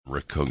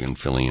Rick Hogan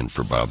filling in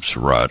for Bob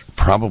Surratt.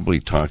 Probably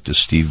talk to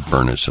Steve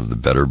Burness of the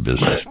Better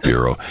Business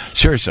Bureau.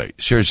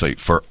 Seriously,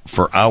 for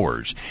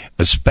hours.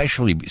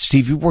 Especially,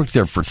 Steve, you worked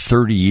there for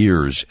 30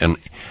 years, and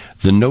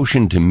the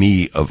notion to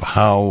me of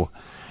how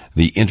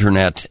the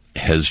Internet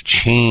has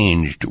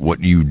changed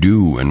what you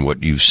do and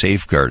what you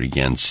safeguard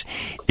against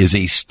is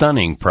a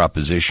stunning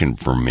proposition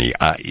for me.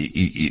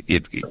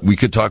 We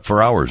could talk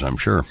for hours, I'm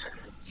sure.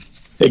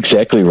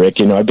 Exactly,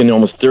 Rick. I've been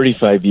almost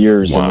 35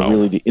 years, wow. And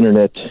really the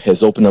Internet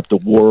has opened up the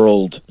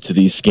world to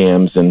these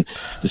scams, and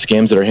the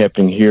scams that are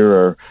happening here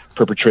are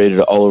perpetrated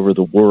all over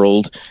the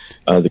world.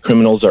 The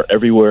criminals are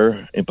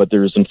everywhere, but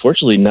there's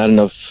unfortunately not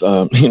enough,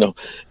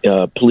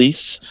 police,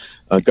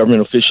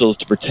 government officials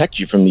to protect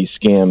you from these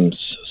scams.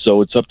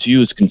 So it's up to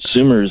you as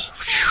consumers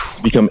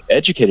to become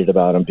educated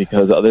about them,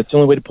 because that's the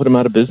only way to put them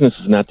out of business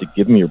is not to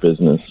give them your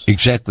business.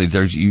 Exactly.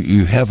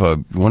 You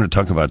want to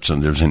talk about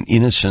something. There's an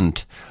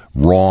innocent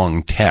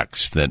wrong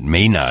text that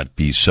may not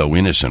be so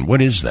innocent.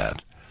 What is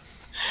that?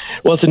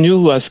 Well, it's a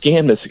new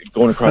scam that's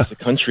going across the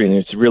country, and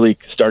it's really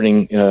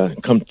starting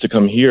to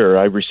come here.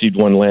 I received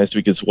one last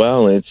week as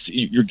well. And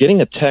you're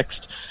getting a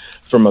text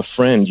from a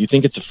friend. You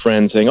think it's a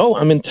friend saying, "Oh,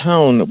 I'm in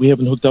town. We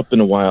haven't hooked up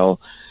in a while."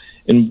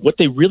 And what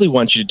they really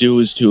want you to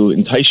do is to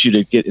entice you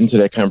to get into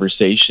that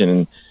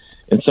conversation.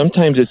 And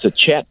sometimes it's a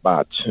chat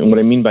bot. And what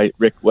I mean by,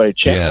 Rick, what a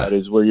chat bot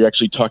is where you're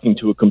actually talking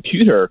to a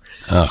computer.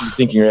 You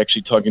think you're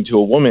actually talking to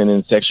a woman,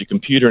 and it's actually a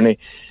computer. And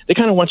they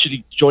kind of want you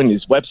to join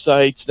these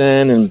websites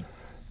then, and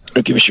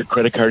give us your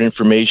credit card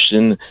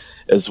information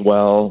as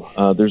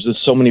well. There's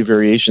just so many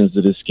variations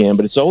to this scam,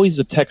 but it's always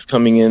a text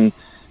coming in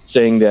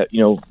saying that,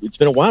 it's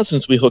been a while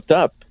since we hooked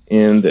up.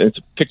 And it's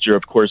a picture,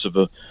 of course, of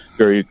a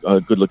very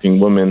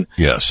good-looking woman.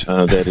 Yes.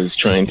 That is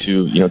trying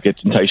to,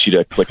 entice you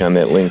to click on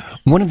that link.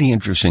 One of the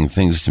interesting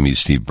things to me,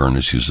 Steve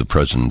Burness, who's the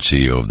president and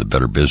CEO of the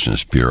Better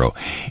Business Bureau,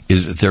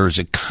 is that there is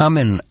a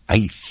common,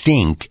 I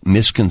think,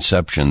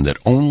 misconception that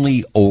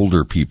only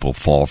older people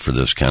fall for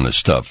this kind of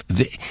stuff.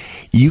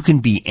 You can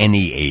be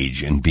any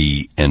age and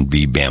be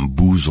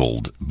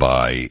bamboozled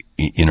by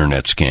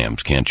internet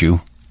scams, can't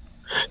you?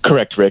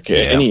 Correct, Rick. At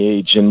any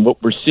age. And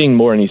what we're seeing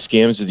more in these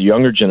scams is the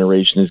younger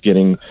generation is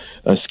getting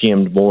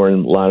scammed more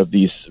in a lot of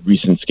these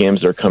recent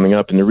scams that are coming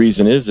up. And the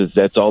reason is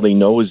that's all they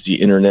know is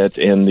the internet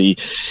and the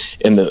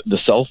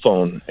cell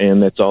phone,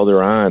 and that's all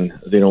they're on.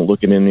 They don't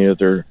look at any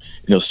other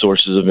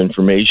sources of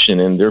information,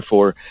 and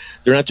therefore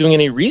they're not doing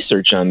any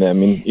research on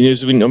them. And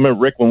as we know,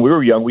 Rick, when we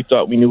were young, we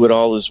thought we knew it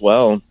all as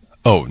well.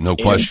 Oh, no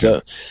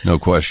question. No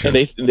question.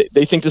 And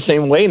they think the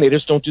same way, and they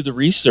just don't do the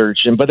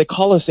research. But they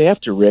call us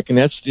after, Rick, and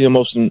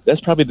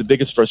that's probably the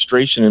biggest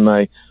frustration in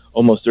my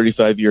almost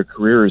 35-year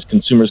career is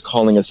consumers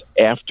calling us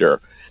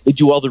after. They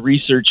do all the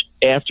research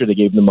after they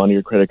gave them the money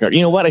or credit card.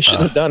 You know what? I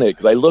shouldn't have done it,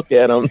 because I look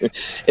at them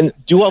and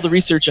do all the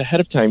research ahead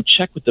of time.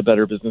 Check with the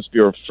Better Business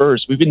Bureau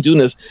first. We've been doing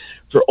this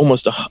for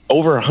almost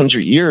over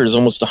 100 years,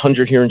 almost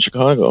 100 here in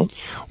Chicago.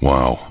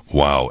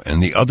 Wow.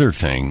 And the other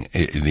thing,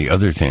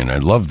 and I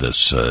love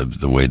this,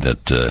 the way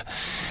that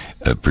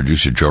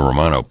producer Joe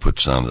Romano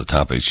puts on the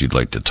topics you'd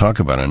like to talk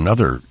about.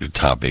 Another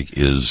topic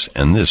is,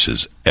 and this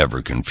is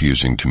ever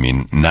confusing to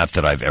me, not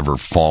that I've ever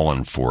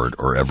fallen for it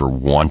or ever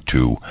want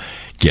to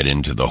get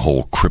into the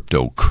whole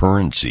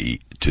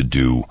cryptocurrency to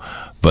do,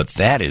 but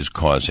that is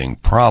causing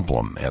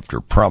problem after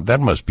problem.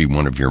 That must be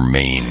one of your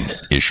main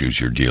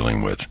issues you're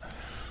dealing with.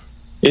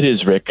 It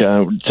is, Rick.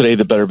 Today,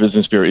 the Better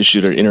Business Bureau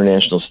issued an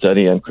international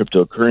study on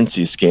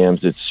cryptocurrency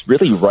scams. It's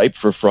really ripe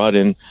for fraud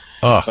and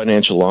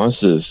financial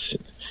losses.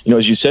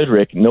 As you said,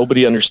 Rick,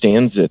 nobody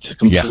understands it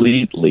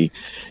completely.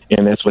 Yeah.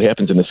 And that's what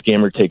happens, and the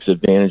scammer takes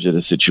advantage of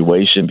the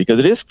situation because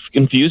it is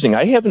confusing.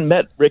 I haven't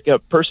met, Rick, a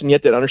person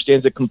yet that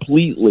understands it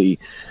completely.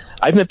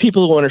 I've met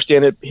people who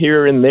understand it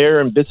here and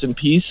there in bits and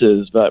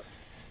pieces, but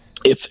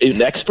if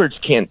experts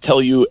can't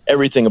tell you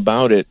everything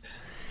about it,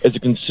 as a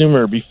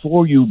consumer,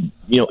 before you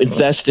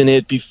invest in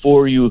it,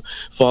 before you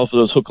fall for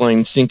those hook,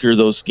 line, sinker,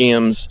 those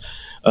scams,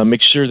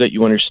 make sure that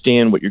you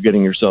understand what you're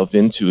getting yourself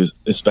into,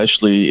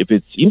 especially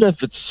even if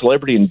it's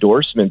celebrity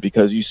endorsement,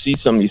 because you see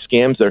some of these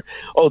scams that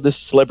are, this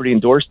celebrity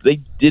endorsed.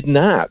 They did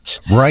not.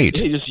 Right.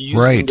 They just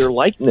used their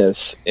likeness,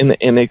 and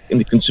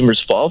the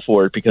consumers fall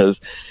for it because,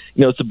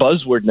 it's a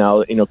buzzword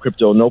now,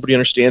 crypto. Nobody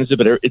understands it,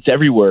 but it's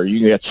everywhere.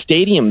 You got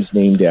stadiums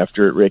named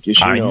after it, Rick.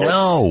 I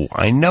know.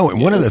 And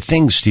one of the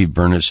things, Steve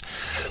Burness,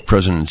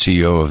 President and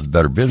CEO of the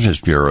Better Business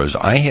Bureau, is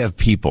I have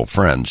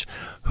friends,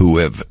 who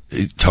have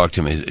talked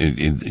to me,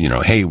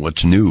 hey,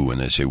 what's new? And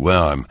they say,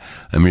 well,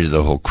 I'm into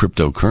the whole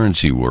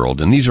cryptocurrency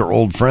world. And these are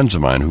old friends of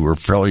mine who are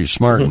fairly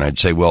smart. Mm-hmm. And I'd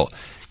say, well,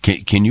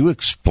 can you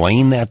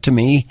explain that to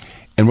me?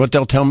 And what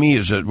they'll tell me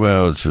is that,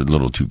 well, it's a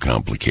little too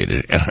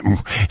complicated. And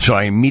so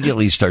I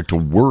immediately start to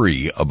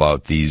worry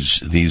about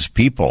these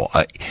people.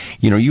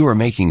 You are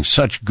making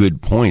such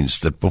good points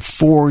that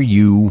before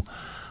you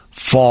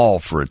fall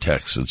for a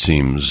text that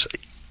seems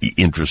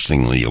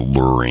interestingly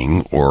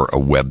alluring, or a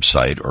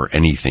website or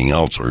anything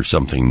else, or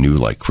something new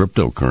like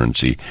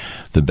cryptocurrency,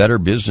 the Better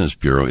Business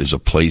Bureau is a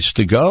place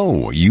to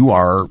go. You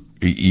are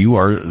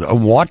a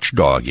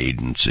watchdog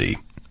agency.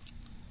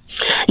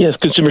 Yes,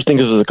 consumers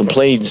think of it as a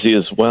complaint agency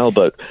as well,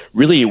 but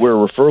really we're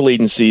a referral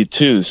agency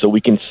too, so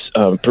we can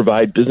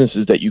provide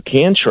businesses that you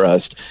can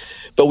trust.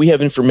 But we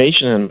have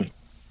information on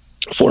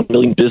 4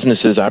 million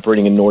businesses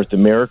operating in North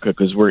America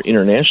because we're an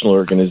international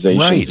organization.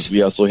 Right.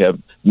 We also have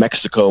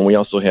Mexico, and we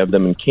also have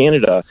them in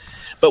Canada.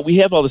 But we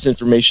have all this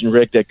information,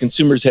 Rick, that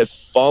consumers have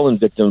fallen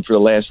victim for the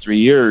last 3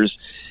 years,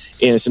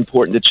 and it's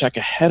important to check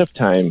ahead of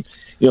time.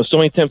 You know, so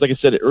many times, like I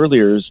said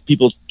earlier, is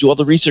people do all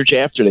the research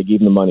after they gave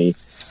them the money.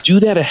 Do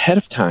that ahead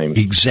of time.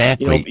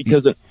 Exactly. You know,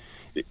 because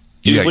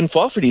you wouldn't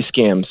fall for these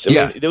scams.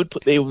 I mean, there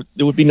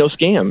would be no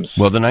scams.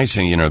 Well, the nice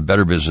thing,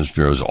 Better Business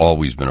Bureau has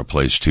always been a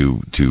place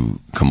to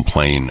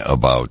complain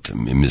about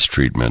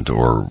mistreatment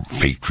or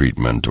fake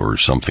treatment or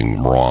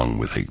something wrong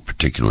with a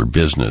particular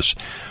business.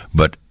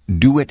 But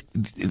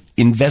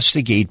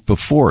investigate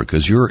before,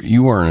 because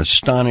you are an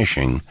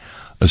astonishing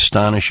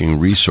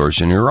resource,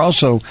 and you're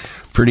also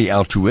pretty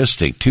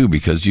altruistic too,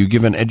 because you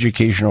give an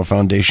educational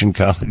foundation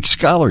college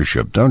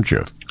scholarship, don't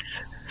you?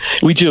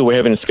 We do. We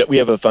have an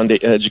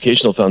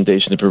educational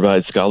foundation that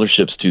provides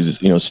scholarships to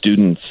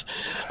students.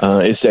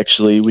 It's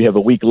actually, we have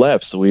a week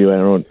left, so I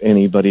don't know if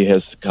anybody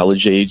has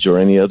college age or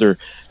any other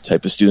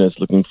type of student that's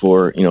looking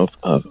for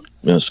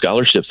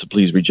scholarships. So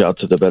please reach out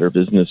to the Better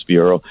Business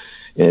Bureau.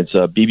 And it's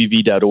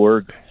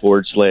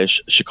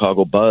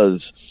bbb.org/Chicago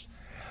Buzz.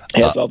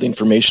 It has all the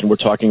information we're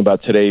talking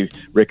about today,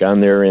 Rick, on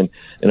there and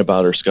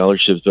about our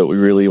scholarships. But we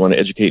really want to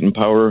educate and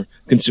empower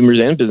consumers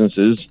and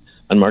businesses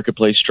on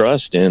Marketplace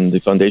Trust, and the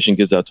foundation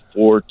gives out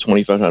 4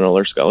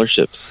 $2,500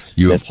 scholarships.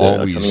 You have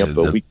always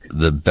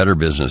the Better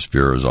Business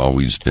Bureau has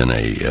always been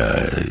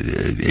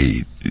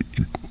a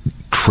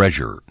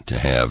treasure to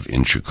have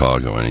in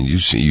Chicago, and you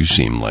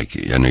seem like,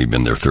 I know you've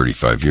been there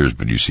 35 years,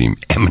 but you seem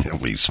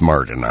eminently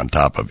smart and on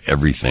top of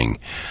everything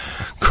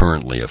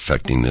currently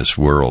affecting this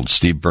world.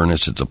 Steve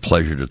Burness, it's a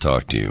pleasure to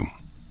talk to you.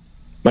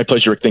 My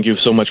pleasure, Rick. Thank you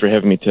so much for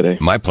having me today.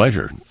 My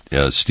pleasure.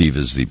 Steve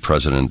is the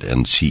president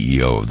and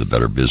CEO of the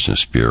Better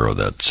Business Bureau.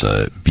 That's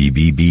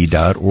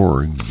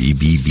bbb.org,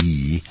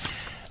 bbb.org.